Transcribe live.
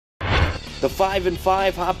The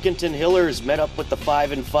 5-5 Hopkinton Hillers met up with the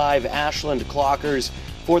 5-5 Ashland Clockers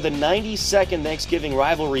for the 92nd Thanksgiving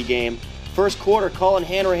rivalry game. First quarter, Colin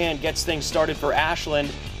Hanrahan gets things started for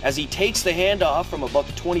Ashland as he takes the handoff from about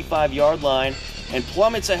the 25-yard line and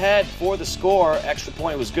plummets ahead for the score. Extra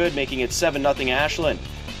point was good, making it 7-0 Ashland.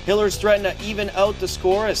 Hillers threaten to even out the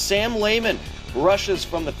score as Sam Lehman rushes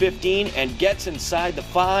from the 15 and gets inside the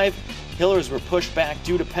 5. Hillers were pushed back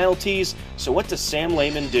due to penalties, so what does Sam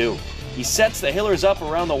Lehman do? He sets the Hillers up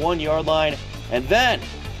around the 1-yard line, and then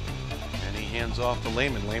he hands off to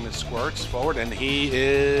Lehman. Lehman squirts forward, and he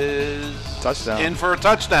is in for a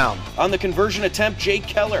touchdown. On the conversion attempt, Jake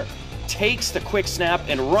Keller takes the quick snap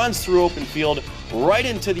and runs through open field right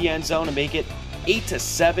into the end zone to make it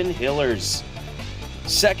 8-7 Hillers.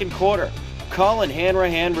 Second quarter, Colin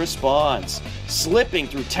Hanrahan responds, slipping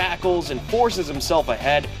through tackles and forces himself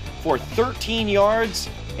ahead for 13 yards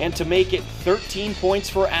and to make it 13 points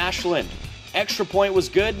for Ashland. Extra point was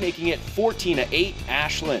good, making it 14-8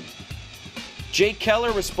 Ashland. Jake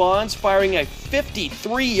Keller responds, firing a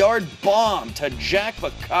 53-yard bomb to Jack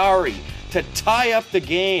Vakari to tie up the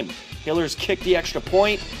game. Hillers kick the extra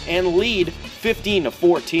point and lead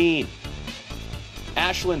 15-14.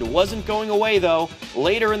 Ashland wasn't going away though.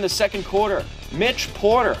 Later in the second quarter, Mitch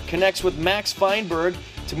Porter connects with Max Feinberg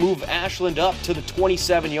to move Ashland up to the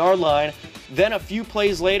 27-yard line. Then a few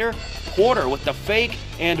plays later, Porter with the fake,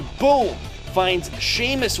 and boom, finds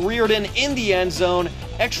Seamus Reardon in the end zone.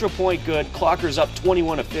 Extra point good, Clockers up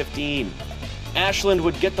 21-15. Ashland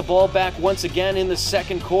would get the ball back once again in the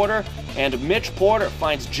second quarter, and Mitch Porter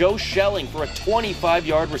finds Joe Schelling for a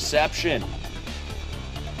 25-yard reception.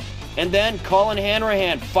 And then Colin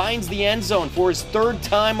Hanrahan finds the end zone for his third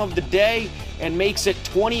time of the day and makes it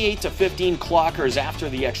 28-15 Clockers after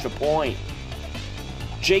the extra point.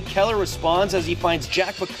 Jake Keller responds as he finds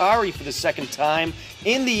Jack Vakari for the second time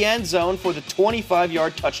in the end zone for the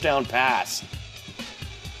 25-yard touchdown pass.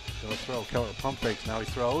 Gonna throw. Keller pump fakes. Now he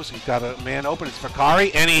throws. He's got a man open. It's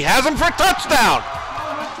Vakari, and he has him for a touchdown.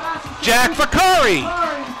 Jack Vakari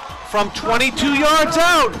from 22 yards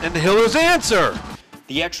out, and the Hillers answer.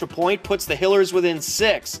 The extra point puts the Hillers within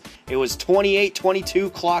 6. It was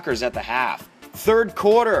 28-22 Clockers at the half. Third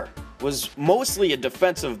quarter was mostly a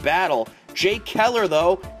defensive battle. Jake Keller,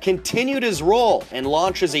 though, continued his role and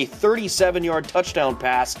launches a 37-yard touchdown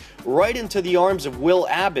pass right into the arms of Will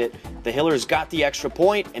Abbott. The Hillers got the extra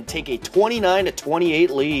point and take a 29-28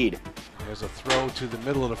 lead. There's a throw to the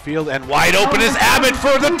middle of the field, and wide open is Abbott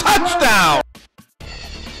for the touchdown!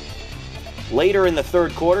 Later in the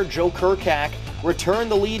third quarter, Joe Kirkhack returned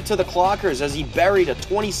the lead to the Clockers as he buried a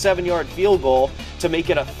 27-yard field goal to make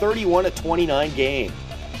it a 31-29 game.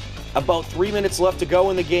 About 3 minutes left to go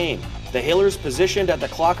in the game. The Hillers positioned at the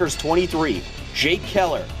Clockers 23. Jake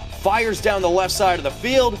Keller fires down the left side of the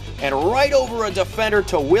field and right over a defender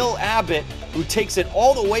to Will Abbott, who takes it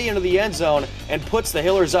all the way into the end zone and puts the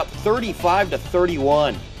Hillers up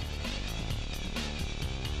 35-31.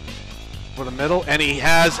 For the middle, and he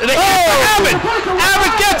has Abbott!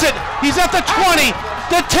 Abbott gets it! He's at the 20,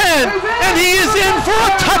 the 10, and he is in for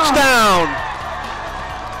a touchdown!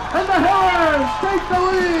 And the Hillers take the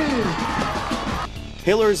lead!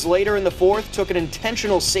 Hillers later in the fourth took an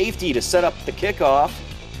intentional safety to set up the kickoff.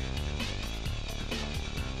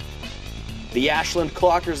 The Ashland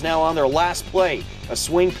Clockers now on their last play. A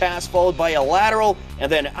swing pass followed by a lateral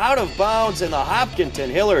and then out of bounds, and the Hopkinton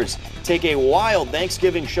Hillers take a wild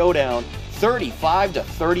Thanksgiving showdown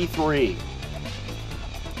 35-33.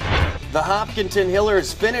 The Hopkinton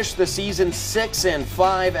Hillers finished the season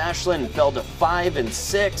 6-5. Ashland fell to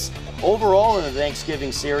 5-6. Overall in the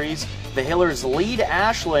Thanksgiving series, the Hillers lead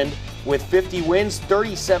Ashland with 50 wins,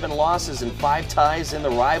 37 losses, and 5 ties in the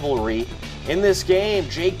rivalry. In this game,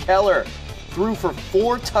 Jake Keller threw for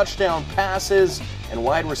 4 touchdown passes, and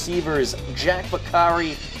wide receivers Jack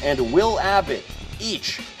Vakari and Will Abbott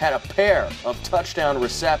each had a pair of touchdown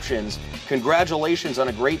receptions. Congratulations on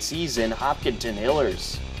a great season, Hopkinton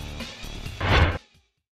Hillers.